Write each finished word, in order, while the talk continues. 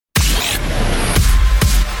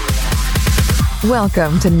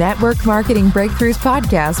Welcome to Network Marketing Breakthroughs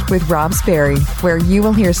Podcast with Rob Sperry, where you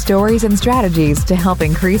will hear stories and strategies to help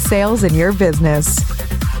increase sales in your business.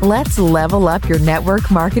 Let's level up your network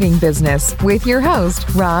marketing business with your host,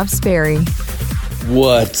 Rob Sperry.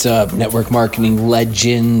 What's up, network marketing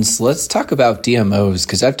legends? Let's talk about DMOs,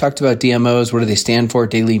 because I've talked about DMOs. What do they stand for?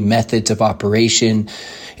 Daily methods of operation.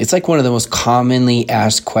 It's like one of the most commonly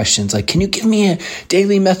asked questions. Like, can you give me a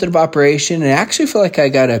daily method of operation? And I actually feel like I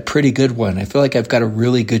got a pretty good one. I feel like I've got a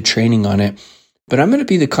really good training on it. But I'm going to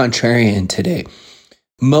be the contrarian today.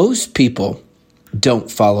 Most people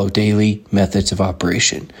don't follow daily methods of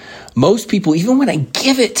operation. Most people, even when I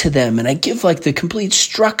give it to them and I give like the complete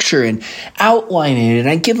structure and outline it, and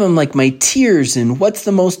I give them like my tiers and what's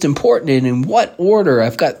the most important and in what order.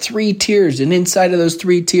 I've got 3 tiers, and inside of those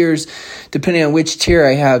 3 tiers, depending on which tier,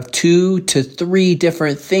 I have 2 to 3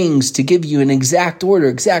 different things to give you an exact order,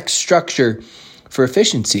 exact structure for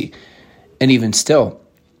efficiency. And even still,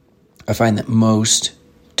 I find that most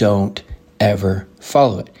don't ever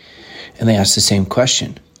follow it. And they ask the same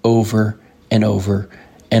question over and over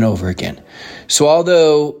and over again. So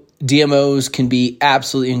although DMOs can be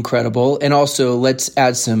absolutely incredible, and also let's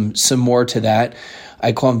add some more to that,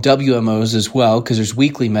 I call them WMOs as well, because there's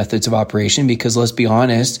weekly methods of operation, because let's be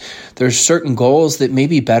honest, there's certain goals that may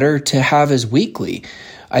be better to have as weekly.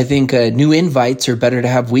 I think new invites are better to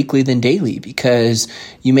have weekly than daily, because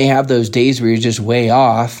you may have those days where you're just way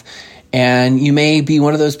off. And you may be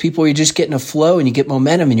one of those people where you just get in a flow and you get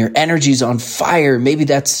momentum and your energy's on fire. Maybe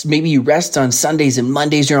you rest on Sundays and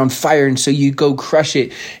Mondays you're on fire. And so you go crush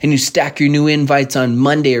it and you stack your new invites on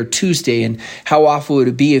Monday or Tuesday. And how awful would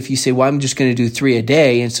it be if you say, well, I'm just going to do 3 a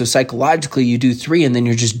day. And so psychologically you do 3 and then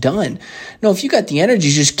you're just done. No, if you got the energy,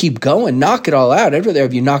 just keep going, knock it all out. I'd rather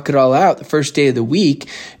have you knock it all out the first day of the week,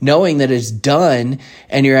 knowing that it's done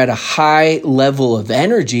and you're at a high level of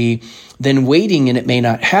energy, than waiting and it may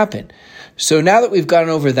not happen. So now that we've gone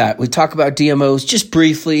over that, we talk about DMOs just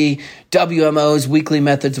briefly, WMOs, weekly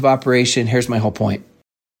methods of operation. Here's my whole point.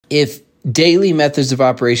 If daily methods of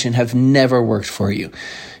operation have never worked for you,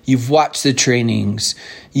 you've watched the trainings,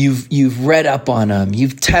 you've read up on them,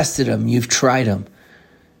 you've tested them, you've tried them,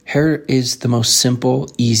 here is the most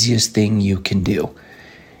simple, easiest thing you can do,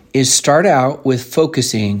 is start out with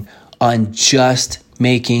focusing on just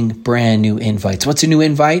making brand new invites. What's a new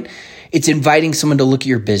invite? It's inviting someone to look at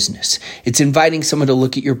your business. It's inviting someone to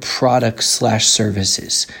look at your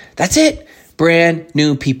products/services. That's it. Brand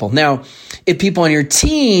new people. Now, if people on your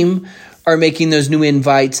team are making those new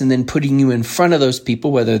invites and then putting you in front of those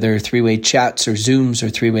people, whether they're 3-way chats or Zooms or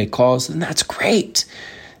 3-way calls, then that's great.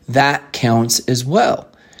 That counts as well.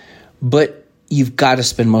 But you've got to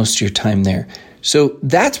spend most of your time there. So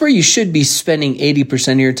that's where you should be spending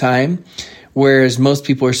 80% of your time. Whereas most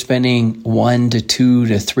people are spending 1 to 2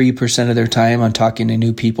 to 3% of their time on talking to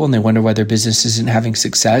new people, and they wonder why their business isn't having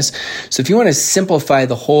success. So if you want to simplify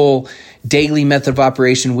the whole daily method of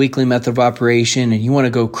operation, weekly method of operation, and you want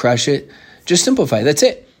to go crush it, just simplify. That's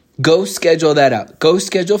it. Go schedule that out. Go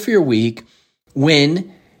schedule for your week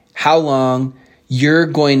when, how long you're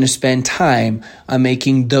going to spend time on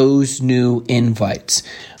making those new invites.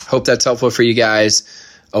 Hope that's helpful for you guys.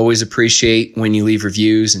 Always appreciate when you leave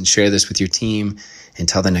reviews and share this with your team.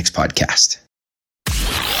 Until the next podcast.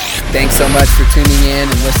 Thanks so much for tuning in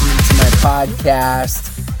and listening to my podcast.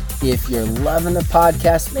 If you're loving the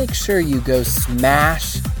podcast, make sure you go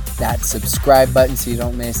smash that subscribe button so you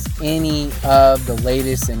don't miss any of the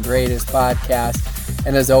latest and greatest podcasts.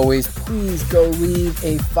 And as always, please go leave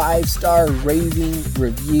a 5-star raving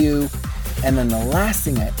review. And then the last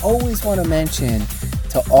thing I always want to mention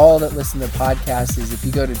to all that listen to podcasts is if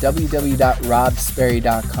you go to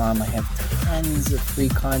www.robsperry.com, I have tons of free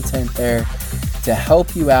content there to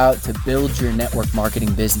help you out to build your network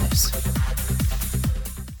marketing business.